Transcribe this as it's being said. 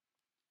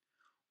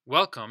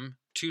Welcome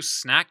to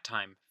Snack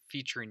Time,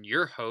 featuring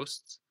your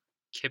hosts,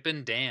 Kip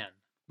and Dan.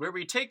 Where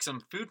we take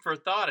some food for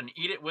thought and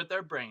eat it with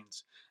our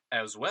brains,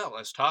 as well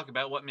as talk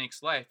about what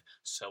makes life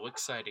so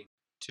exciting.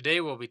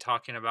 Today we'll be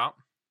talking about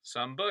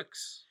Some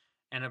books.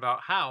 and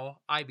about how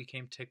I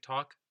became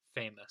TikTok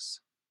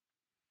famous,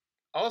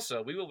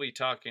 Also, we will be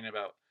talking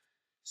about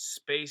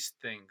space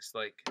things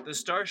like the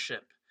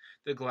Starship,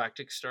 the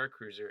Galactic Star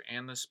Cruiser,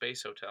 and the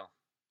Space Hotel.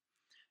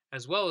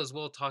 as well as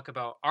we'll talk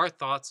about our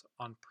thoughts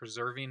on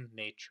preserving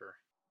nature.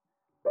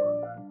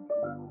 Welcome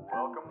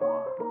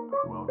one,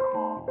 welcome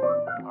all.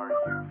 Are you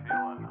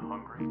feeling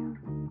hungry?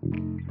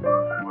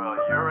 Well,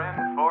 you're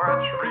in for a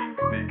treat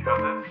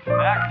because it's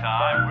snack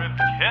time with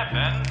Kip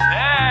and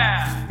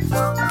Dan.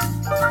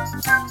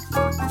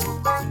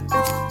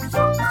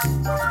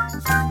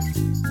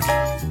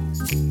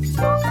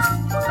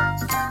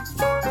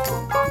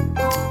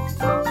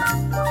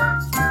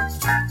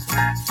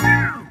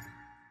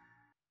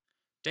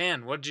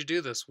 Dan, what did you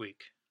do this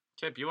week?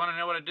 Kip, you want to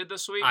know what I did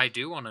this week? I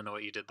do want to know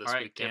what you did this All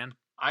right, week, Kip, Dan.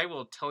 I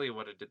will tell you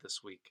what I did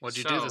this week. What'd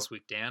you do this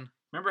week, Dan?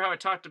 Remember how I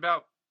talked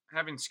about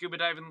having scuba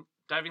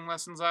diving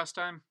lessons last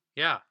time?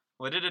 Yeah.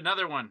 Well, I did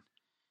another one.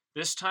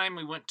 This time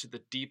we went to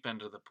the deep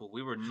end of the pool.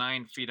 We were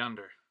 9 feet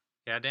under.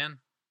 Yeah, Dan?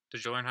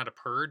 Did you learn how to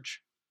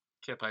purge?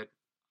 Kip,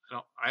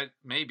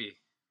 maybe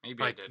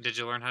I did. Did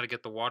you learn how to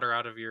get the water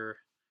out of your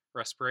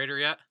respirator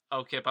yet?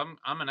 Oh, Kip, I'm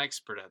an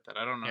expert at that.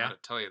 I don't know Yeah? how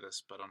to tell you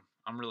this, but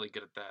I'm really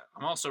good at that.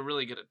 I'm also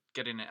really good at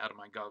getting it out of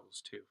my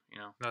goggles too. You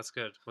know. That's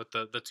good. With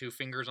the two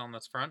fingers on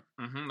this front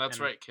That's And-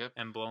 right, Kip.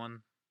 and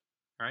blowing,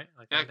 right?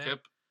 Like Yeah, that, Dan?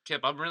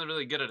 Kip, I'm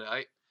really good at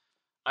it.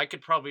 I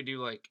could probably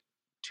do like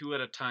 2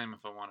 at a time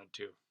if I wanted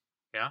to.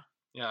 Yeah?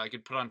 Yeah, I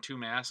could put on 2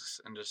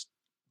 masks and just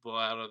blow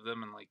out of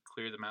them and like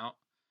clear them out,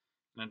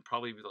 and then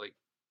probably be like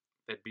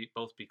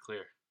both be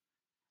clear,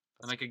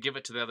 and I could give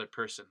it to the other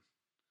person.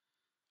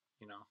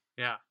 You know.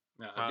 Yeah.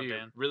 Yeah, Wow, I'd be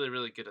Dan.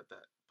 really good at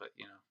that. But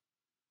you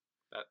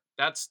know,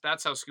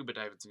 that's how scuba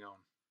diving's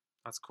going.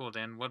 That's cool,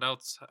 Dan. What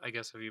else, I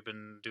guess, have you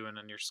been doing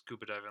in your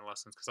scuba diving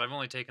lessons? Because I've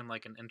only taken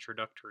like an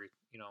introductory,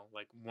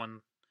 like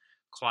one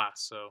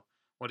class. So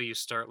what do you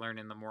start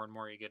learning the more and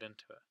more you get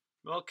into it?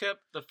 Well,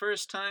 Kip, the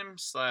first time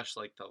 /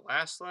 like the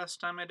last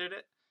time I did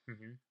it,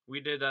 Mm-hmm.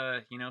 we did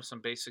some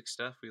basic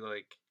stuff. We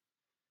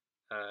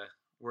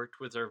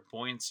worked with our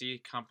buoyancy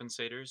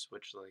compensators,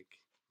 which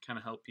like kind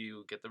of help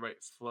you get the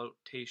right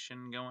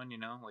flotation going.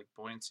 Like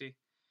buoyancy,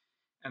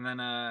 and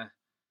then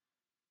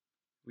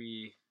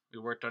we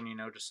worked on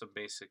just some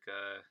basic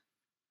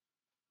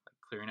like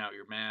clearing out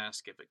your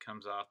mask if it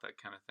comes off,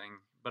 that kind of thing.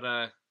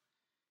 But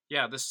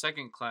yeah, this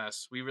second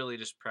class we really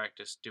just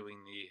practiced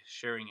doing the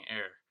sharing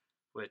air,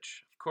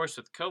 which of course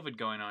with COVID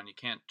going on you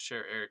can't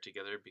share air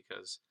together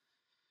because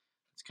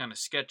it's kind of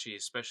sketchy,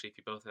 especially if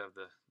you both have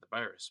the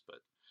virus. But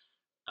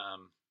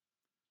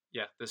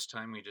yeah, this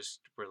time we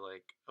just were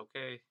like,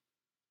 okay,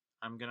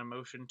 I'm gonna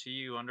motion to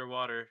you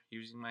underwater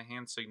using my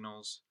hand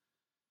signals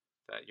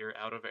that you're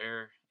out of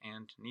air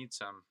and need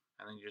some,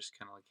 and then you just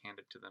kind of like hand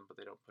it to them, but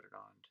they don't put it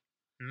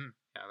on. Mm.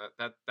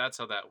 Yeah, that's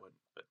how that went.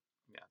 But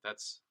yeah,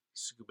 that's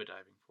scuba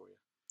diving for you.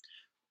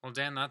 Well,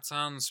 Dan, that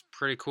sounds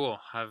pretty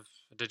cool.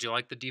 Did you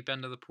like the deep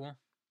end of the pool?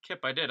 Kip,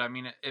 I did. I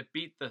mean, it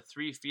beat the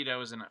 3 feet I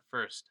was in at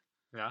first.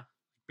 Yeah.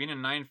 Being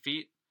in 9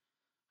 feet,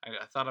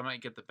 I thought I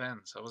might get the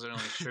bends. I wasn't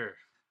really sure.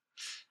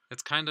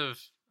 It's kind of,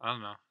 I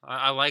don't know.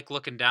 I like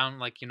looking down,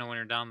 like, when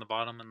you're down the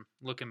bottom and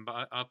looking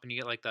up and you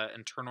get like that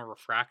internal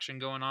refraction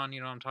going on.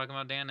 You know what I'm talking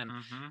about, Dan?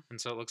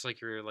 And so it looks like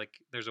you're like,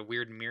 there's a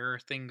weird mirror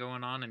thing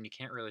going on and you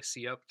can't really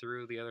see up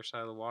through the other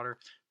side of the water.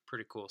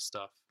 Pretty cool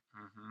stuff.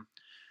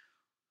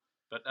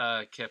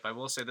 But Kip, I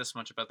will say this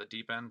much about the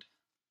deep end.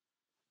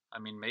 I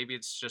mean, maybe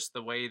it's just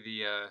the way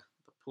the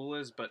pool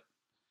is, but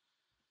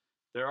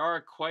there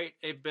are quite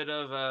a bit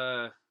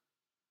of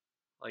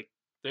like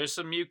there's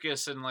some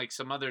mucus and like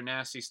some other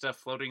nasty stuff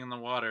floating in the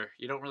water.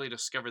 You don't really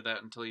discover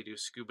that until you do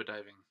scuba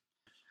diving.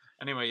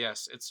 Anyway,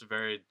 yes, it's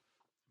very,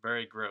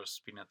 very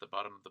gross being at the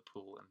bottom of the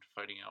pool and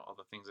finding out all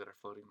the things that are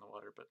floating in the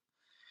water. But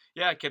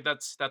yeah, Kip,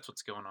 that's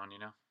what's going on.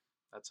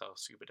 That's how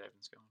scuba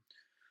diving's going.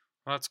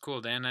 Well, that's cool,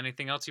 Dan.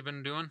 Anything else you've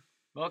been doing?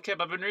 Well, Kip,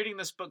 I've been reading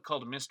this book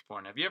called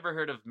Mistborn. Have you ever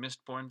heard of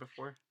Mistborn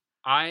before?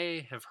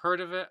 I have heard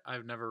of it.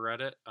 I've never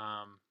read it.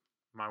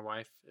 My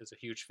wife is a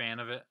huge fan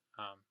of it.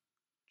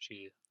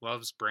 She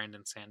loves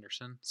Brandon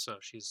Sanderson, so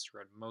she's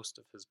read most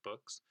of his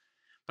books.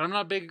 But I'm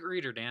not a big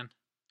reader, Dan.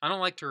 I don't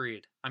like to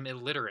read. I'm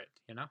illiterate,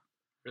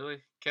 Really?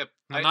 Kip,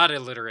 I'm not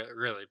illiterate,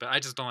 really, but I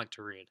just don't like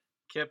to read.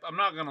 Kip, I'm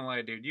not going to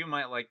lie, dude. You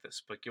might like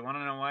this book. You want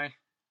to know why?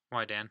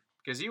 Why, Dan?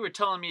 Because you were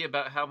telling me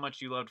about how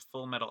much you loved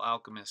Full Metal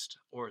Alchemist,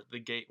 or The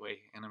Gateway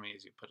anime,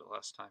 as you put it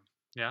last time.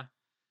 Yeah?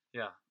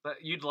 Yeah.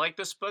 But you'd like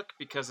this book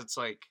because it's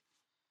like,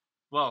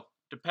 well,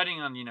 depending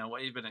on,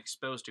 what you've been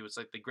exposed to, it's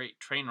like The Great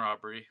Train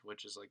Robbery,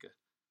 which is like a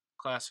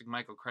classic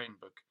Michael Crichton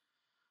book.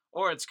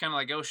 Or it's kind of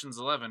like Ocean's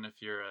 11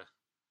 if you're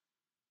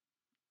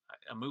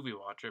a movie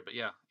watcher. But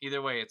yeah,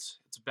 either way, it's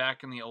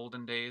back in the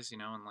olden days, in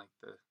like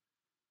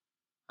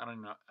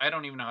I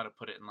don't even know how to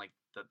put it, in like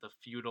the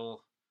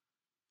feudal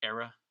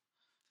era.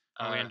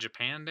 Are we in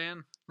Japan,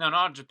 Dan? No,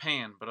 not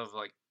Japan, but of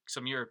like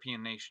some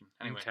European nation.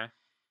 Anyway, Okay.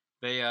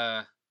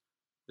 they're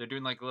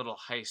doing like a little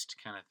heist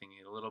kind of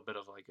thingy, a little bit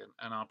of like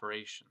an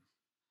operation,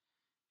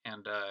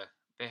 and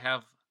they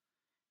have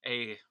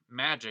a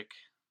magic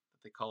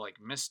that they call like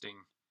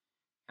misting,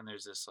 and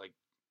there's this like,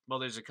 well,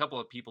 there's a couple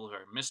of people who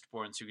are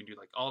mistborns who can do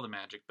like all the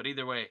magic, but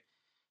either way,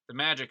 the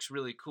magic's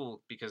really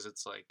cool because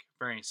it's like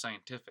very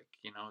scientific.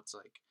 It's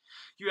like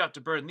you have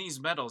to burn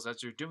these metals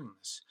as you're doing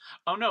this.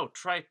 Oh no,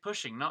 try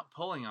pushing, not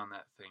pulling on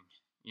that thing.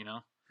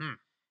 Hmm.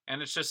 And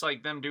it's just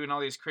like them doing all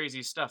these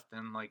crazy stuff.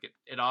 Then like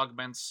it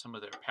augments some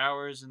of their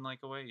powers in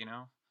like a way,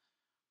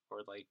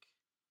 or like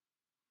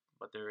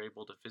what they're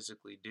able to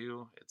physically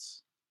do.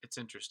 It's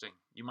interesting.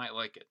 You might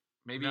like it.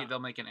 Maybe No. they'll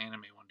make an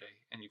anime one day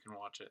and you can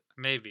watch it.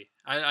 Maybe.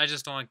 I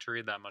just don't like to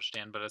read that much,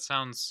 Dan, but it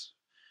sounds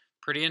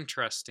pretty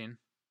interesting.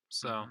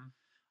 So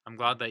I'm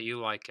glad that you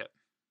like it.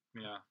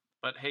 Yeah.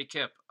 But hey,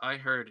 Kip, I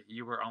heard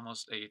you were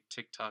almost a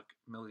TikTok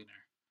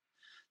millionaire.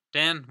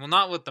 Dan, well,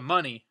 not with the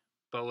money,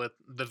 but with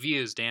the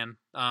views, Dan.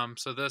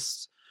 For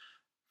the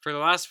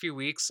last few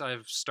weeks,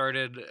 I've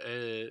started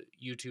a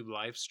YouTube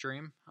live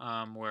stream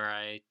where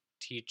I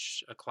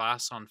teach a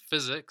class on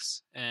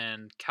physics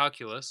and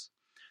calculus.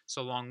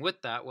 So along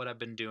with that, what I've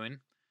been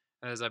doing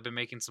is I've been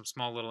making some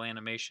small little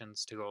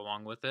animations to go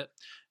along with it.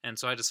 And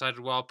so I decided,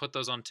 well, I'll put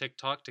those on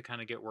TikTok to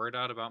kind of get word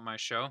out about my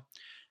show.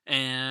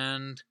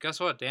 And guess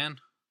what, Dan?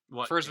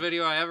 What? First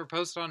video I ever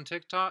posted on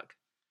TikTok.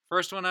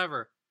 First one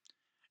ever.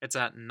 It's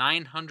at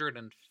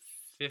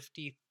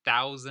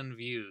 950,000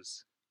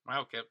 views.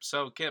 Wow, Kip.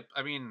 So, Kip,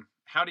 I mean,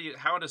 how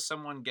does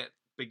someone get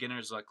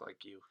beginner's luck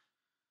like you?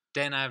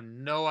 Dan, I have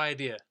no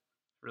idea.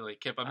 Really,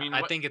 Kip? I mean,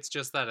 I think it's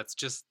just that. It's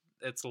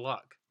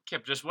luck.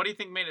 Kip, just what do you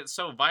think made it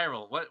so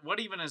viral? What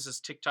even is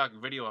this TikTok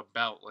video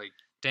about? Like,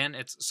 Dan,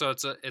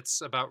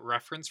 it's about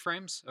reference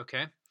frames,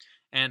 okay?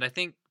 And I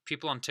think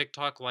people on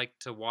TikTok like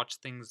to watch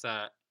things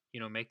that,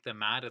 make them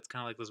mad. It's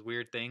kind of like this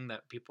weird thing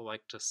that people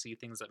like to see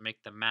things that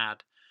make them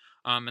mad.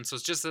 And so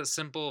it's just a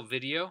simple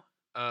video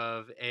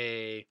of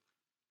a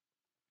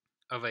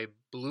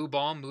blue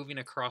ball moving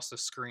across the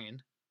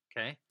screen,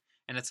 okay?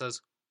 And it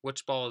says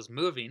which ball is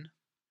moving,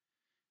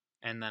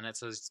 and then it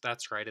says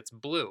that's right, it's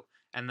blue.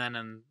 And then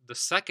in the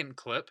second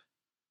clip,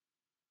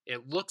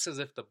 it looks as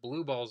if the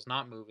blue ball is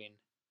not moving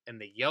and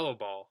the yellow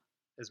ball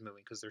is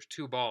moving because there's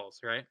two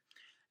balls, right?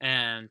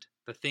 And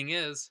the thing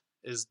is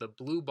the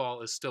blue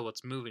ball is still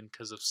what's moving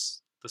because of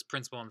this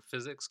principle in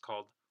physics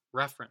called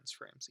reference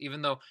frames.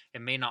 Even though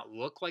it may not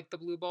look like the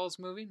blue ball is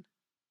moving,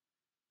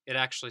 it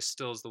actually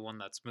still is the one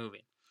that's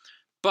moving.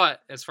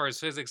 But as far as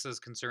physics is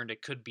concerned,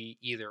 it could be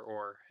either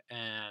or.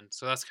 And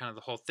so that's kind of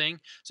the whole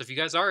thing. So if you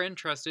guys are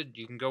interested,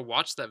 you can go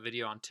watch that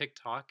video on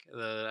TikTok.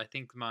 I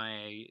think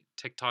my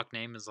TikTok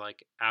name is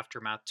like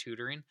Aftermath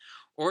Tutoring.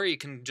 Or you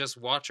can just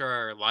watch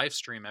our live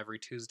stream every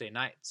Tuesday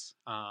nights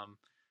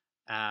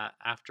at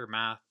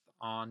Aftermath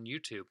on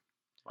YouTube.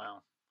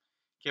 Wow.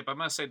 Kip, I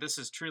must say this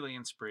is truly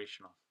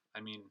inspirational.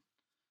 I mean,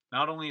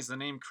 not only is the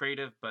name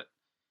creative, but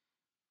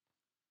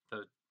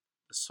the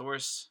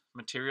source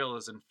material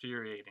is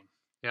infuriating.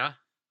 Yeah?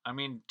 I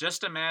mean,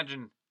 just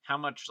imagine how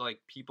much like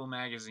People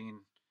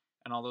Magazine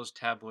and all those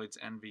tabloids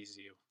envies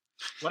you.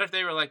 What if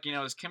they were like,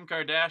 is Kim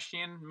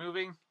Kardashian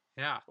moving?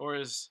 Yeah. Or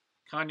is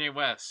Kanye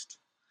West?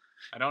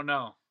 I don't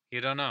know.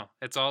 You don't know.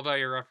 It's all about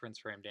your reference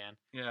frame, Dan.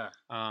 Yeah.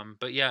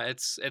 But yeah,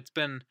 it's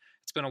been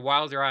a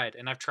wild ride,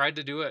 and I've tried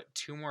to do it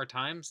 2 more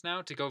times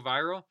now to go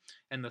viral.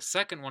 And the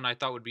second one I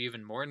thought would be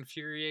even more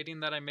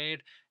infuriating that I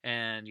made,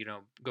 and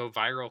go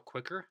viral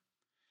quicker.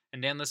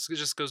 And Dan, this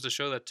just goes to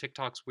show that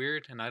TikTok's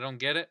weird, and I don't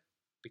get it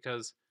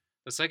because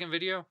the second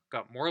video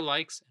got more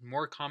likes and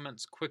more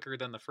comments quicker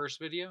than the first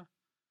video,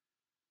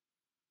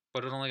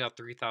 but it only got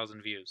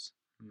 3,000 views.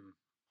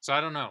 So I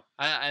don't know.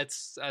 I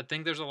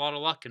think there's a lot of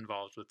luck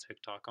involved with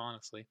TikTok,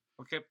 honestly.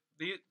 Okay,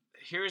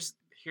 here's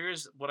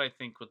what I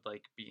think would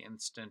like be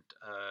instant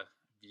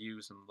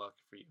views and luck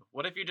for you.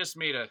 What if you just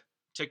made a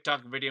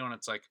TikTok video and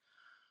it's like,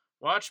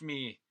 watch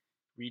me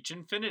reach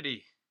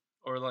infinity,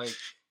 or like,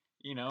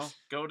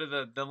 go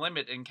to the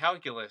limit in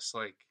calculus,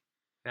 like,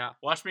 yeah,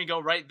 watch me go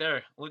right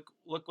there. Look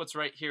what's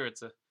right here.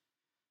 It's a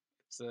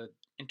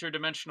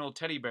interdimensional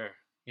teddy bear.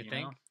 You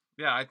think?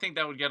 Yeah, I think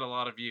that would get a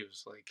lot of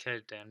views. Like,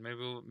 okay, Dan,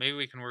 maybe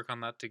we can work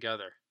on that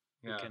together.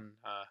 Yeah. We can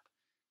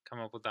come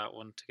up with that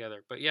one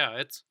together. But yeah,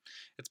 it's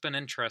been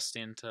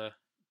interesting to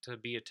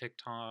be a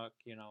TikTok,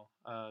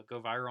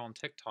 go viral on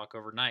TikTok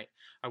overnight.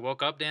 I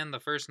woke up, Dan, the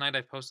first night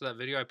I posted that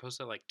video, I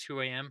posted at like 2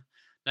 a.m.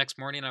 Next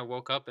morning I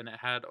woke up and it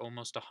had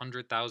almost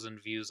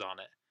 100,000 views on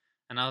it.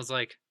 And I was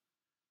like,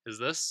 is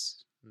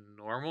this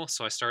normal?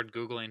 So I started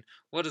Googling,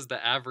 what is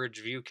the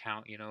average view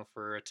count,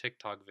 for a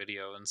TikTok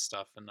video and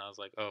stuff. And I was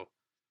like, oh,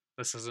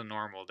 this isn't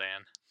normal,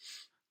 Dan.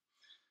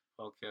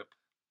 Well, Kip,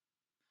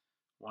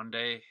 one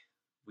day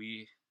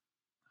we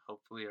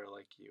hopefully are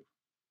like you.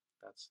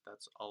 That's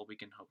all we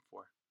can hope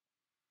for.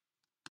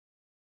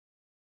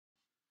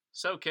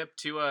 So, Kip,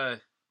 to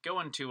go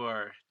into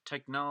our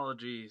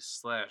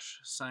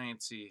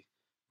technology/sciencey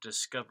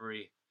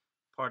discovery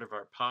part of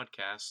our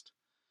podcast,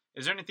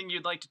 Is there anything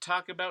you'd like to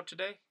talk about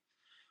today?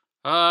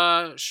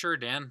 Sure,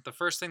 Dan. The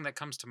first thing that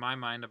comes to my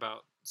mind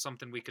about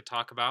something we could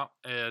talk about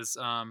is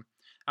I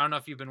don't know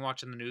if you've been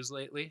watching the news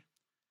lately,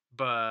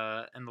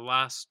 but in the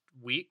last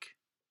week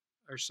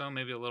or so,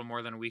 maybe a little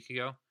more than a week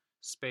ago,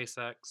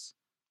 SpaceX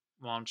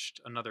launched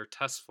another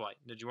test flight.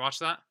 Did you watch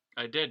that?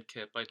 I did,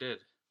 Kip. I did.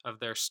 Of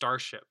their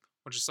Starship,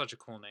 which is such a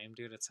cool name,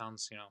 dude. It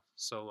sounds,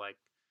 so like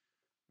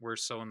we're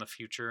so in the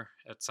future.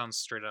 It sounds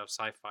straight out of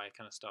sci-fi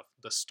kind of stuff.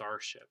 The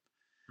Starship.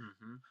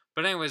 Mm-hmm.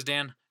 But anyways,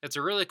 Dan, it's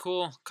a really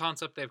cool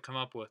concept they've come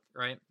up with,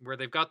 right? Where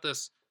they've got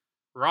this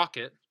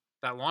rocket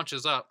that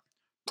launches up,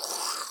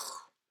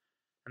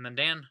 and then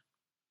Dan,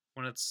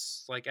 when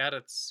it's like at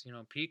its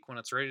peak, when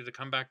it's ready to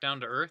come back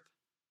down to Earth,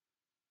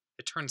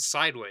 it turns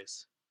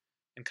sideways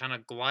and kind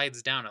of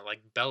glides down. It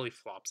like belly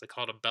flops. They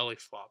call it a belly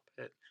flop.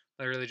 It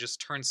literally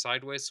just turns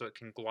sideways so it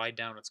can glide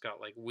down. It's got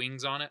like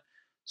wings on it,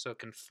 so it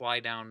can fly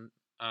down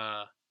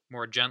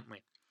more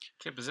gently.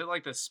 Kip, is it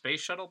like the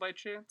space shuttle by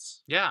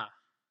chance? Yeah,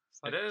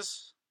 it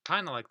is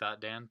kind of like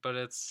that, Dan, but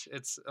it's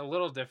a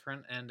little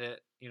different, and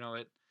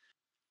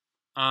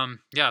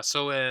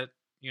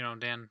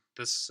Dan,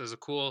 this is a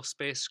cool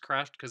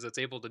spacecraft because it's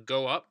able to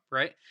go up,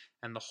 right,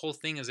 and the whole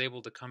thing is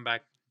able to come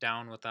back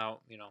down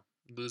without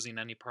losing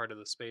any part of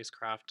the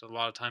spacecraft. A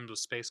lot of times with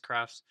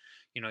spacecrafts,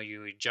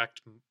 you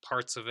eject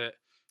parts of it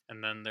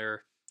and then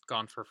they're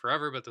gone for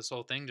forever, but this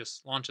whole thing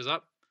just launches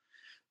up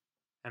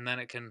and then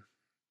it can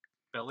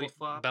belly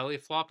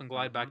flop and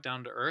glide back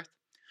down to Earth.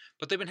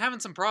 But they've been having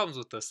some problems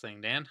with this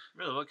thing, Dan.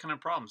 Really? What kind of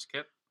problems,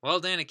 Kip?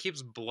 Well, Dan, it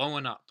keeps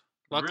blowing up.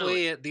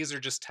 Luckily, these are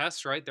just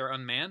tests, right? They're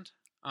unmanned.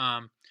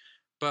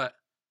 But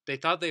they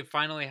thought they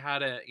finally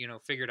had it,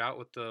 figured out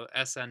with the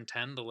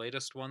SN10, the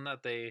latest one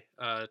that they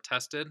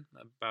tested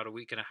about a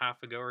week and a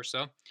half ago or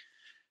so.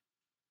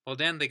 Well,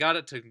 Dan, they got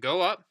it to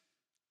go up,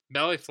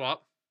 belly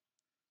flop,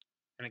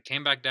 and it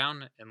came back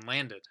down and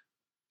landed.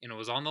 And it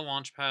was on the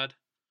launch pad,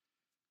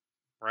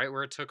 right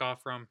where it took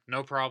off from,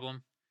 no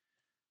problem.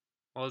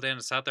 Well, Dan,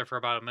 it sat there for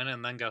about a minute,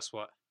 and then guess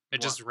what?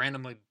 It just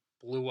randomly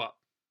blew up.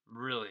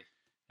 Really?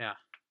 Yeah.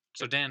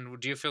 So, Dan,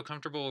 do you feel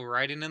comfortable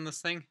riding in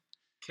this thing?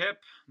 Kip,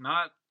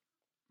 not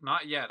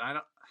yet.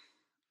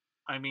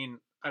 I mean,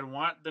 I'd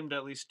want them to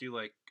at least do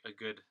like a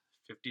good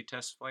 50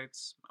 test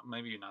flights.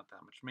 Maybe not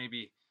that much.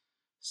 Maybe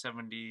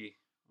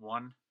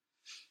 71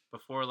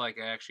 before like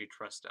I actually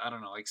trust it. I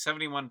don't know, like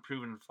 71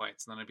 proven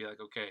flights, and then I'd be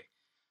like, okay,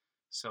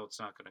 so it's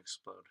not going to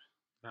explode.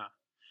 Yeah.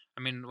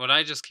 I mean, what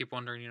I just keep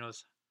wondering,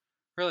 is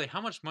really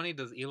how much money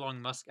does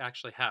Elon Musk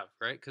actually have,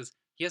 right? Because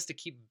he has to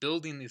keep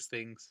building these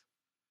things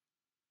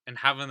and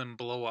having them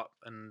blow up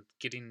and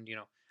getting,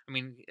 I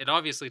mean, it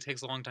obviously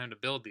takes a long time to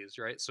build these,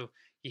 right? So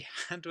he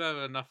had to have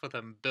enough of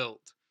them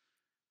built,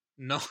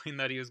 knowing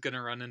that he was going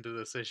to run into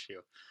this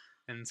issue.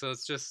 And so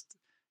it's just,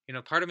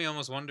 part of me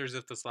almost wonders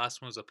if this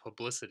last one was a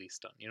publicity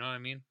stunt. You know what I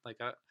mean? Like,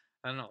 I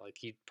don't know. Like,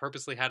 he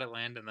purposely had it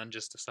land and then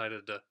just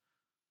decided to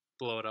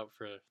blow it up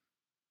for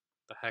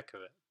the heck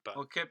of it. But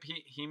well, Kip,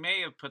 he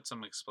may have put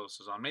some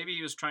explosives on. Maybe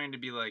he was trying to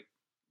be like,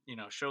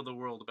 show the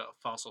world about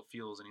fossil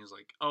fuels, and he was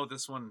like, oh,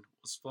 this one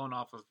was flown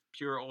off of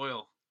pure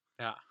oil.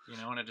 Yeah.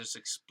 And it just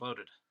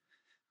exploded.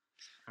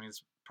 I mean,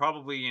 it's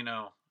probably,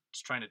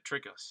 just trying to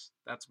trick us.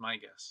 That's my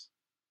guess.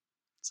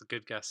 It's a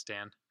good guess,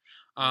 Dan.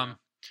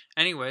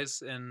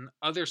 Anyways, in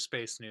other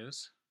space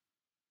news,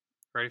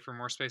 ready for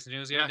more space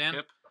news yet, Dan?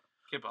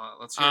 Kip,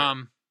 let's hear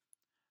it.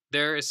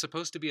 There is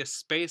supposed to be a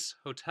space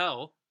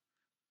hotel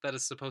that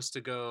is supposed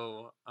to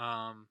go,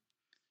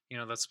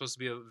 that's supposed to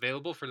be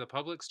available for the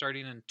public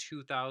starting in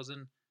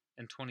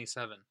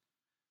 2027.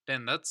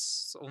 Dan,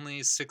 that's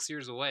only 6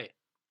 years away.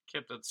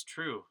 Kip, that's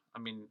true. I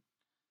mean,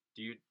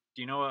 do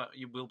you know what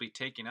you will be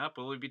taking up?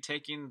 Will we be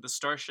taking the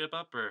Starship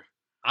up, or?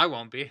 I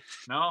won't be.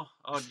 No?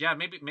 Oh, yeah,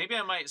 maybe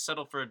I might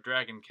settle for a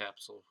Dragon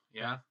capsule.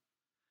 Yeah?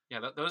 Yeah,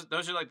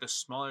 those are like the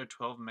smaller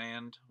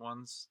 12-manned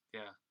ones.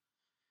 Yeah.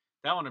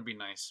 That one would be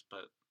nice,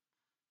 but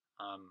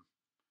I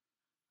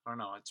don't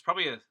know. It's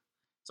probably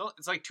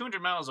it's like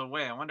 200 miles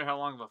away. I wonder how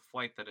long of a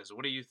flight that is.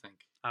 What do you think?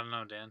 I don't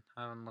know, Dan.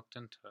 I haven't looked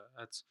into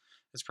it.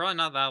 It's probably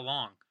not that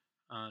long.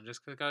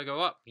 Just gotta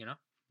go up, Yeah.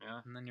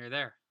 And then you're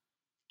there.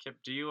 Kip,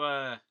 do you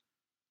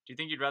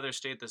think you'd rather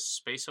stay at the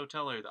space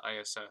hotel or the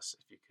ISS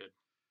if you could?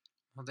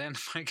 Well, Dan,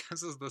 my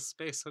guess is the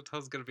space hotel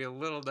is gonna be a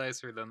little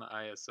nicer than the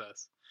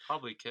ISS.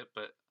 Probably, Kip,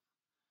 but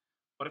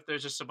what if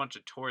there's just a bunch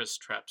of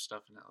tourist trap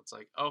stuff in it? It's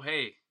like, oh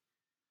hey,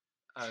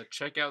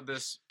 check out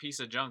this piece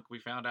of junk we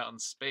found out in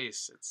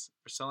space.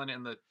 We're selling it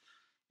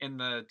in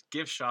the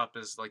gift shop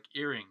as like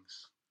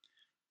earrings.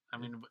 I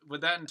mean,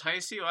 would that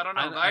entice you? I don't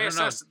know. The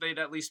ISS, they'd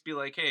at least be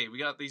like, hey, we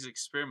got these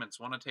experiments.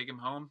 Want to take them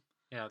home?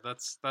 Yeah,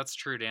 that's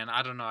true, Dan.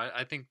 I don't know.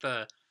 I think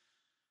the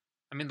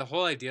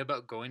whole idea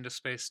about going to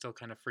space still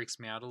kind of freaks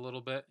me out a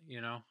little bit,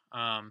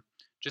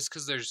 just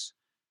because there's,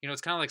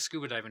 it's kind of like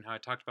scuba diving, how I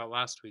talked about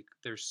last week.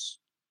 There's,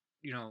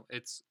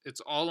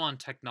 it's all on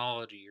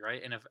technology,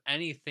 right? And if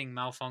anything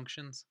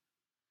malfunctions,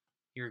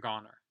 you're a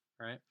goner,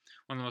 right?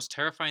 One of the most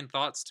terrifying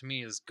thoughts to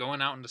me is going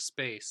out into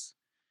space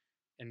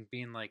and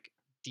being like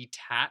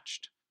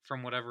detached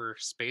from whatever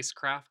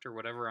spacecraft or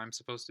whatever I'm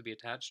supposed to be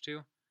attached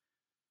to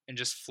and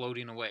just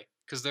floating away,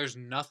 because there's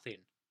nothing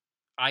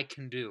I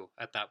can do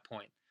at that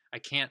point. I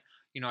can't,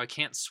 I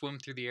can't swim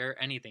through the air,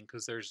 anything,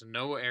 because there's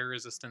no air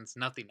resistance,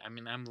 nothing. I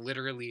mean, I'm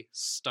literally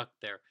stuck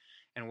there.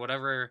 And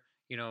whatever,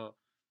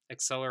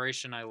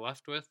 acceleration I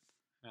left with,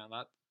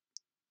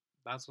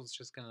 that's what's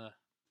just gonna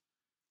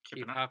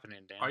keep happening,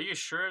 Dan. Are you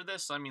sure of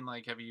this? I mean,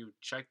 like, have you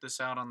checked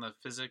this out on the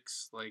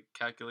physics, like,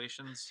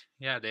 calculations?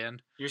 Yeah,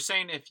 Dan. You're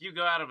saying if you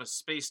go out of a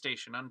space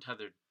station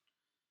untethered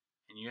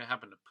and you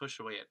happen to push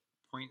away at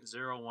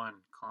 0.01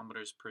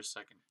 kilometers per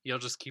second, you'll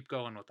just keep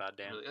going with that,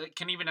 Dan. Really? Like,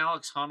 can even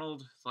Alex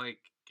Honnold, like,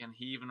 can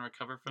he even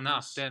recover from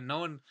this? No, Dan, no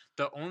one.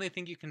 The only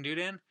thing you can do,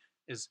 Dan,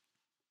 is,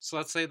 so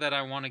let's say that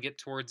I want to get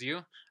towards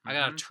you. I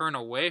gotta turn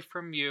away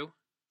from you,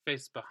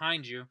 face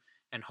behind you,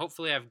 and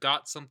hopefully I've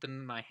got something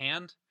in my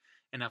hand.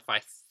 And if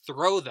I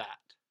throw that,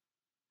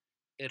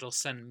 it'll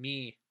send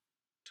me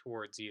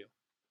towards you.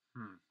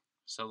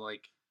 So,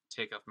 like,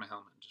 take off my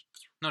helmet. Just...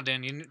 No,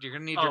 Dan, you're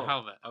gonna need your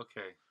helmet.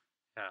 Okay.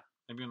 Yeah.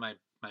 Maybe my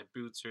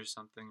boots or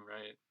something,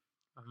 right?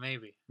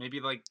 Maybe. Maybe,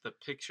 like, the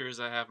pictures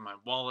I have in my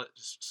wallet,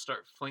 just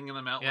start flinging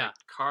them out like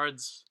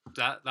cards.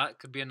 That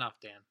could be enough,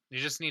 Dan. You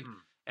just need...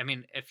 I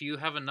mean, if you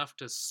have enough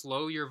to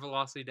slow your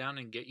velocity down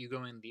and get you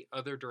going the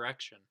other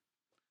direction,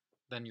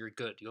 then you're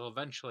good. You'll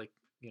eventually,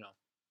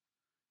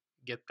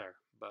 get there.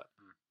 But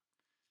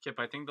Kip,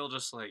 I think they'll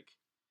just, like,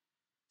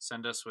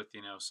 send us with,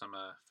 some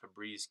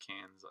Febreze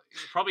cans. Like,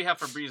 probably have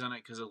Febreze on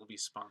it because it'll be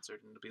sponsored,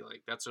 and it'll be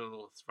like, that's a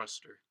little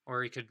thruster.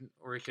 Or it could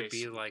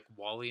be like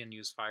Wally and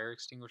use fire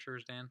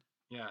extinguishers, Dan.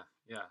 Yeah.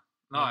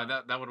 No,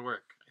 that would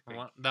work. I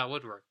think. That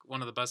would work.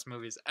 One of the best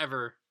movies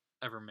ever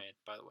made,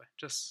 by the way.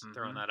 Just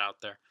throwing that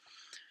out there.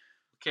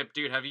 Kip,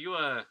 dude, have you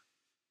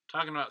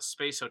talking about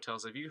space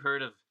hotels? Have you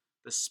heard of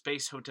the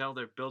space hotel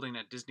they're building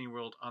at Disney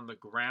World on the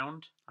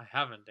ground? I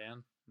haven't,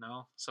 Dan.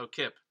 No? So,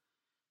 Kip,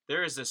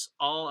 there is this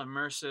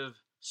all-immersive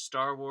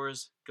Star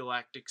Wars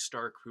Galactic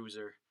Star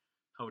Cruiser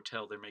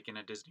hotel they're making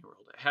at Disney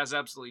World. It has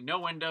absolutely no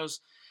windows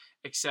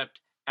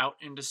except out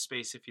into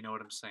space, if you know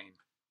what I'm saying.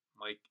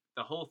 Like,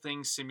 the whole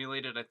thing's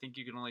simulated. I think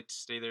you can only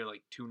stay there,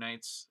 like, 2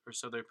 nights or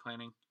so they're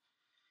planning.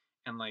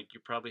 And, like, you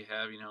probably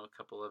have, a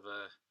couple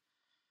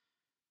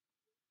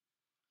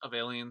of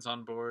aliens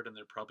on board, and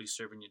they're probably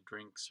serving you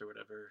drinks or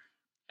whatever.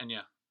 And,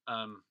 yeah,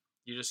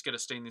 you just get to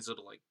stay in these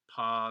little, like,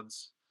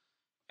 pods.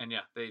 And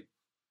yeah, they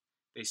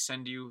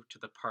send you to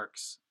the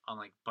parks on,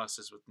 like,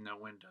 buses with no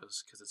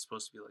windows because it's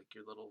supposed to be like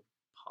your little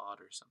pod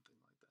or something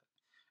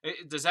like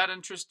that. Does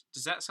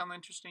that sound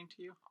interesting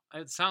to you?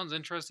 It sounds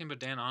interesting, but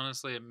Dan,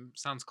 honestly, it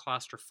sounds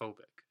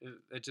claustrophobic.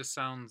 It just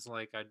sounds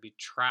like I'd be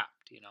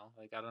trapped.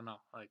 Like, I don't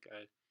know. Like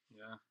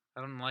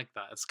I don't like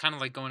that. It's kind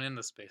of like going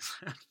into space.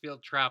 I feel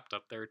trapped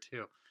up there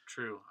too.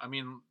 True. I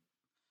mean,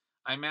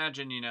 I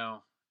imagine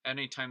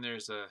anytime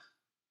there's a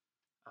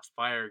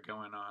fire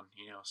going on,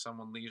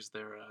 someone leaves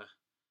their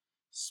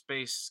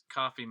space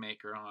coffee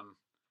maker on,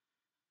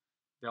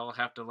 they all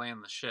have to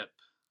land the ship.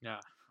 Yeah.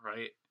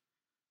 Right?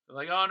 They're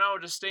like, oh no,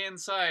 just stay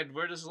inside.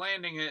 We're just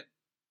landing it.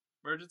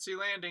 Emergency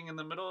landing in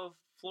the middle of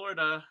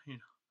Florida.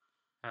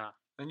 Yeah.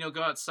 Then you'll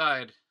go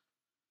outside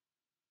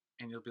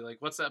and you'll be like,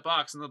 what's that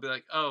box? And they'll be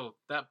like, oh,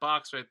 that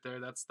box right there,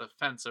 that's the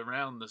fence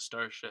around the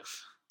starship.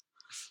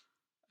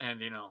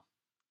 And,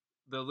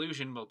 the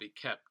illusion will be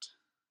kept.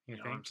 You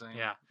know what I'm saying?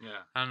 Yeah.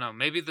 I don't know.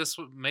 Maybe this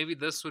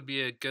would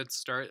be a good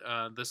start.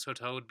 This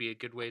hotel would be a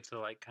good way to,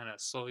 like, kind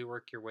of slowly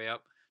work your way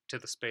up to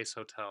the space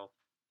hotel.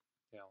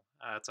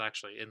 It's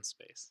actually in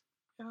space.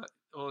 Yeah.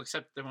 Well,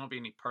 except there won't be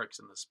any parks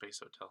in the space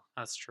hotel.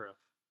 That's true.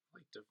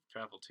 Like to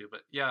travel to,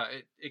 but yeah,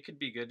 it could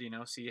be good.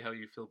 See how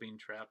you feel being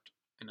trapped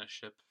in a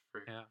ship for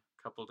a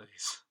couple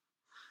days.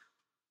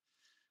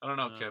 I don't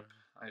know, Kip.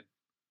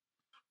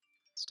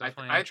 It's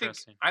definitely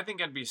interesting. I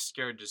think I'd be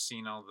scared just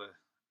seeing all the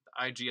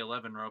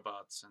IG-11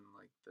 robots and,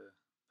 like, the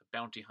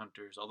bounty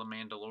hunters, all the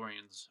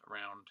Mandalorians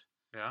around.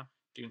 Yeah.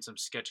 Doing some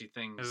sketchy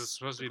things. Is it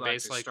supposed to be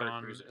based based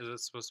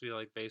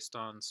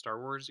on Star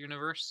Wars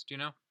universe? Do you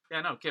know?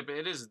 Yeah, no, Kip,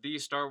 it is the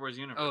Star Wars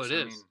universe. Oh, it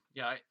is.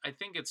 Yeah, I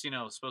think it's,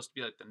 supposed to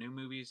be like the new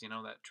movies,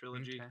 that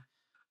trilogy. Okay.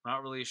 I'm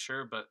not really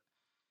sure, but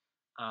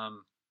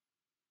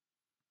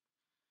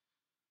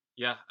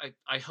yeah,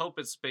 I hope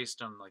it's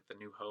based on, like, the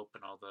New Hope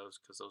and all those,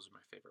 because those are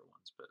my favorite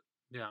ones, but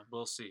yeah,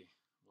 we'll see.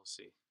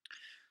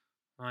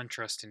 Well,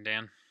 interesting,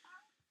 Dan.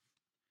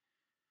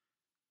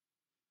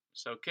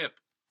 So, Kip,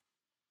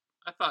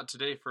 I thought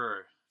today for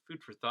our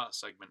Food for Thought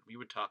segment, we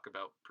would talk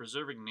about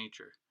preserving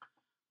nature.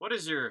 What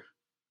is your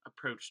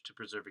approach to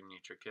preserving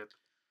nature, Kip?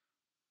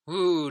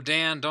 Ooh,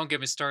 Dan, don't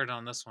get me started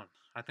on this one.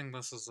 I think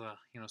this is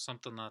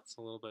something that's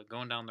a little bit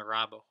going down the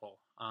rabbit hole.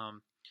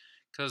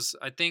 Because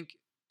I think,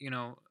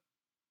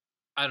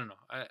 I don't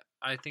know.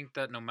 I think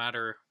that no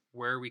matter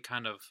where we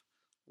kind of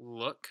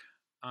look,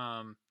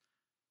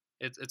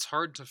 it's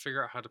hard to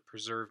figure out how to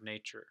preserve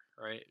nature,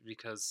 right?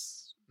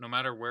 Because no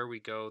matter where we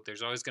go,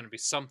 there's always going to be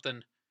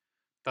something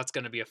that's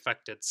going to be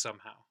affected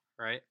somehow,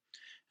 right?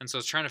 And so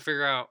it's trying to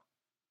figure out,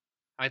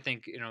 I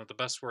think, the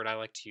best word I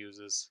like to use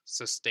is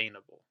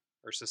sustainable,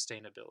 or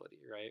sustainability,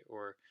 right?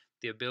 Or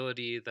the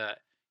ability that,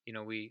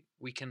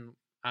 we can,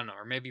 I don't know,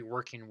 or maybe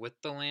working with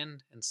the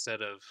land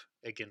instead of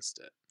against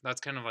it.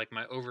 That's kind of like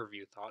my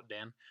overview thought,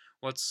 Dan.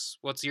 What's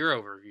your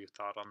overview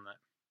thought on that?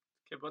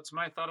 Okay, what's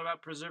my thought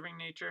about preserving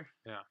nature?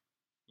 Yeah.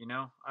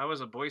 I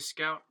was a Boy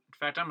Scout. In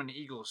fact, I'm an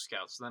Eagle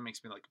Scout, so that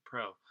makes me like a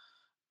pro.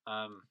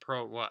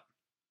 Pro what?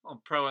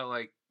 Well, pro at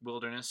like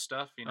wilderness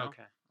stuff, Okay.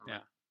 I'm Yeah.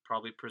 like,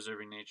 probably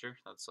preserving nature.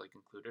 That's like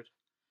included.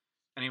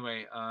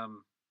 Anyway,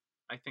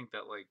 I think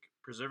that like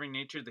preserving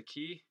nature, the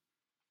key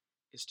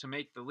is to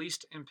make the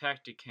least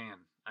impact you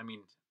can. I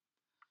mean,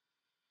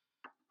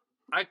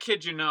 I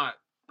kid you not.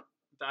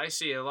 I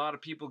see a lot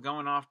of people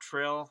going off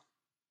trail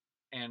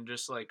and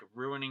just like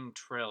ruining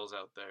trails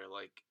out there.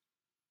 Like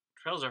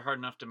trails are hard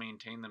enough to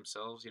maintain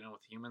themselves,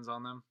 with humans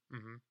on them.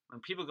 Mm-hmm.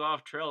 When people go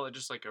off trail, it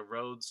just like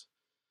erodes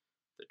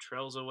the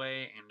trails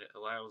away and it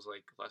allows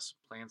like less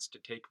plants to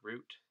take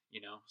root,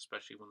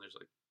 especially when there's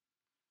like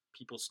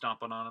people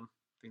stomping on them,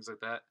 things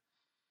like that.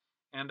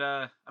 And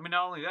I mean,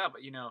 not only that,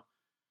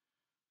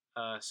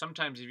 but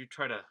sometimes if you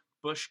try to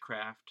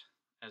bushcraft,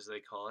 as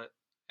they call it,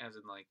 as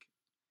in like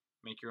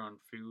make your own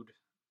food,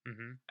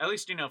 Mm-hmm. at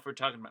least if we're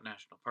talking about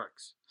national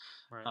parks,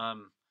 Right.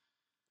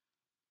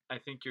 I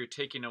think you're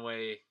taking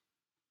away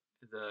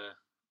the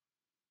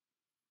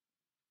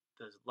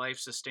life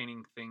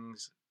sustaining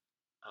things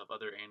of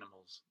other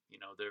animals,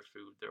 their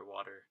food, their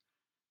water,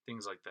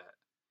 things like that.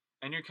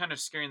 And you're kind of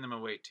scaring them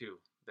away too.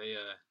 They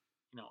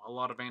a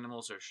lot of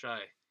animals are shy.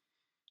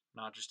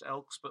 Not just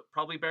elks, but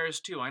probably bears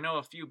too. I know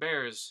a few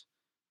bears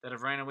that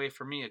have ran away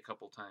from me a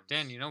couple times.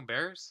 Dan, you know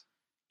bears?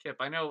 Kip,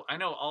 I know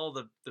all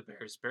the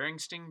bears.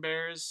 Berenstain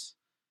Bears,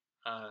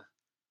 the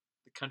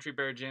Country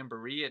Bear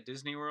Jamboree at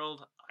Disney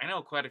World. I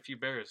know quite a few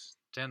bears.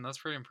 Dan, that's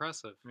pretty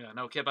impressive. Yeah,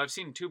 no, Kip, I've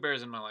seen 2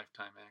 bears in my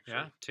lifetime, actually.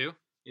 Yeah, 2?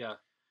 Yeah.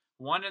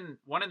 One in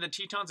the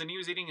Tetons, and he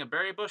was eating a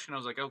berry bush, and I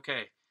was like,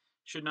 okay,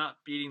 should not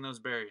be eating those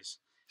berries.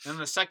 And then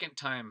the second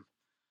time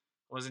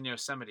was in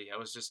Yosemite. I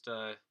was just,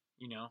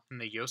 In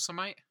the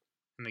Yosemite?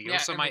 In the yeah,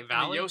 Yosemite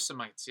Valley? In the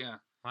Yosemites, yeah.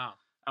 Wow.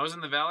 I was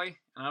in the valley,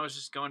 and I was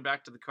just going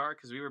back to the car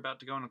because we were about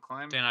to go on a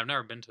climb. Dan, I've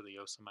never been to the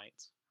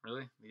Yosemites.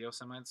 Really? The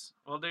Yosemites?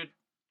 Well, dude,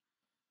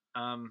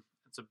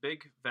 it's a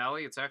big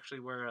valley. It's actually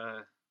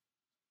where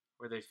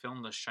they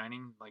filmed The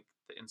Shining, like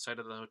the inside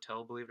of the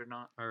hotel, believe it or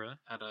not. Oh, really?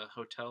 At a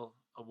hotel,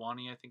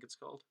 Awani, I think it's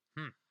called.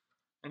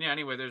 And yeah,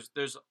 anyway,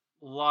 there's a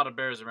lot of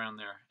bears around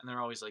there, and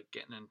they're always like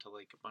getting into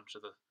like a bunch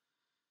of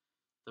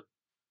the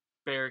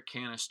bear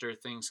canister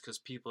things because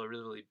people are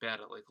really, really bad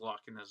at like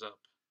locking those up,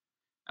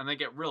 and they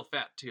get real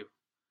fat too.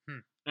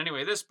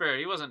 Anyway, this bear,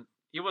 he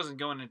wasn't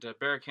going into a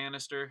bear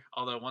canister.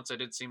 Although once I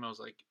did see him, I was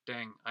like,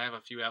 dang, I have a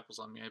few apples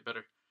on me. I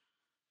better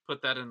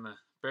put that in the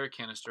bear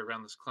canister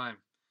around this climb.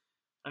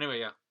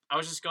 Anyway, yeah, I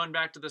was just going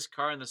back to this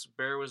car, and this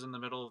bear was in the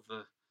middle of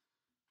the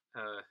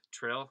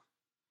trail.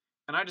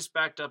 And I just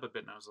backed up a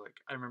bit, and I was like,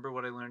 I remember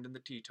what I learned in the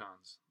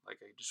Tetons. Like,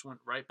 I just went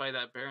right by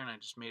that bear, and I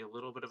just made a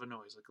little bit of a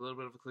noise, like a little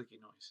bit of a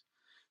clicky noise.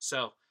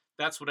 So,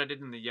 that's what I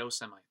did in the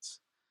Yosemites.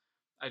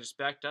 I just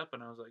backed up,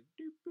 and I was like,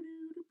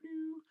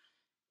 doop-a-doo-doop-doo.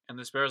 And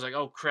this bear was like,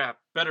 oh, crap,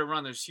 better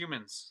run, there's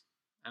humans.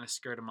 And I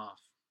scared him off.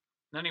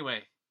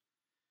 Anyway,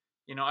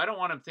 I don't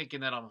want him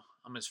thinking that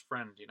I'm his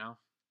friend,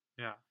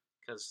 Yeah.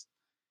 Because,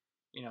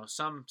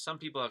 some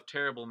people have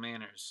terrible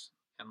manners,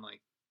 and,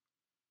 like,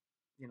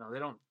 they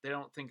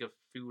don't think of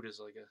food as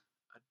like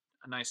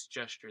a nice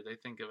gesture. They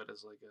think of it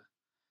as like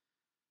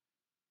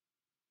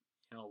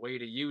a way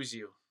to use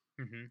you.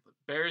 Mm-hmm. But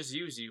bears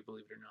use you,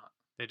 believe it or not.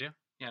 They do?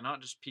 Yeah,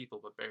 not just people,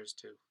 but bears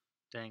too.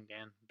 Dang,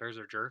 Dan. Bears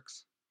are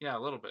jerks? Yeah, a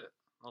little bit.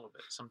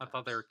 Sometimes. I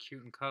thought they were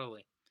cute and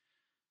cuddly.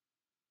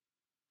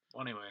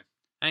 Well,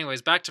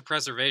 Anyways, back to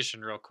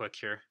preservation real quick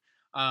here.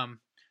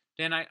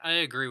 Dan, I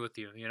agree with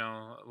you,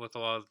 with a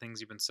lot of the things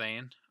you've been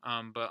saying.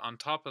 But on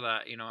top of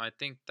that, I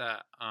think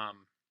that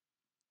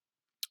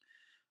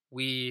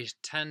we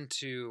tend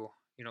to,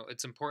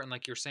 it's important,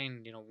 like you're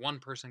saying, one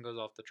person goes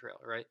off the trail,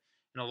 right?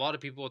 And a lot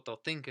of people, what they'll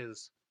think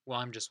is, well,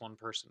 I'm just one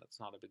person. It's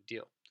not a big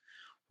deal.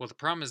 Well, the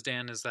problem is,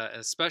 Dan, is that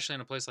especially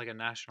in a place like a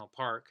national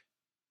park,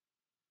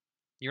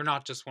 you're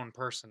not just one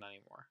person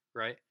anymore,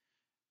 right?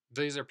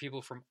 These are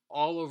people from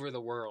all over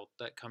the world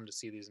that come to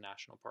see these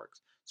national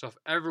parks. So if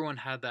everyone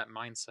had that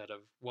mindset of,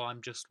 well,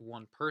 I'm just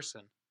one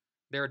person,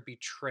 there would be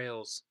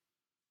trails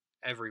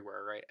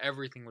everywhere, right?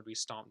 Everything would be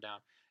stomped down.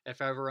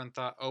 If everyone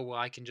thought, oh, well,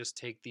 I can just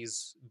take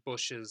these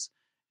bushes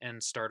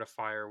and start a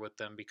fire with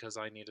them because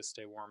I need to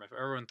stay warm. If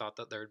everyone thought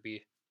that, there would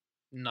be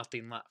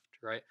nothing left,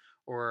 right?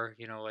 Or,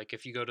 like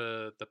if you go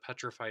to the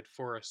petrified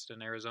forest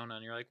in Arizona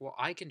and you're like, well,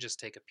 I can just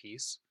take a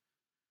piece.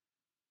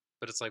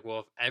 But it's like, well,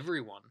 if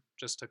everyone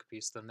just took a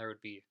piece, then there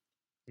would be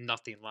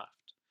nothing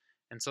left.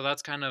 And so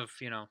that's kind of,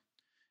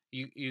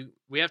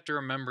 we have to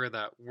remember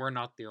that we're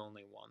not the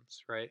only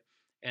ones, right?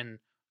 And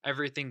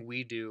everything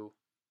we do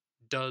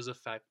does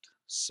affect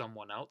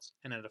someone else,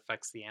 and it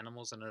affects the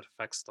animals, and it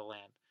affects the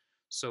land.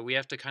 So we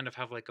have to kind of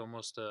have like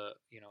almost a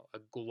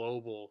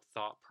global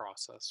thought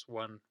process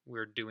when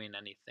we're doing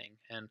anything.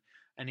 And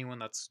anyone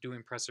that's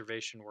doing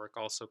preservation work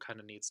also kind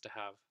of needs to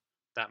have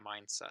that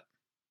mindset.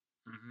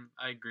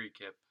 I agree,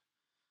 Kip.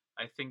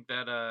 I think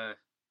that I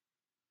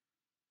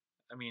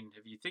mean,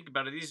 if you think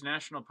about it, these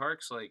national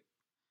parks, like,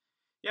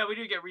 yeah, we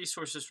do get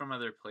resources from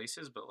other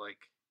places, but like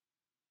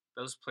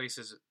those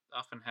places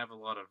often have a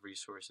lot of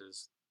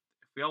resources.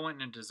 If we all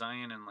went into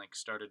Zion and like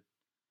started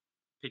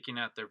picking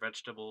out their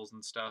vegetables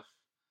and stuff,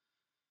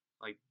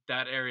 like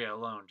that area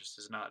alone just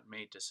is not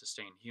made to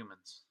sustain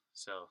humans.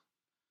 So,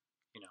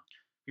 you know,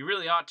 we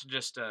really ought to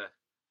just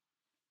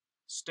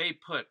stay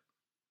put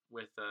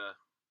with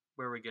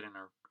where we're getting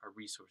our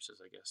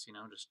resources, I guess.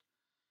 Just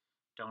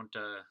don't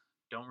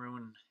don't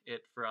ruin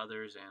it for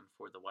others and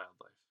for the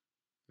wildlife.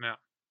 Yeah.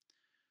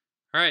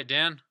 All right,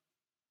 Dan.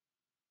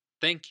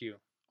 Thank you,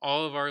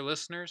 all of our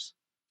listeners,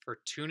 for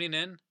tuning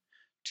in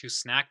to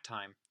Snack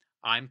Time.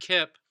 I'm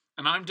Kip.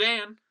 And I'm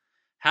Dan.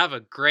 Have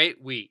a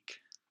great week.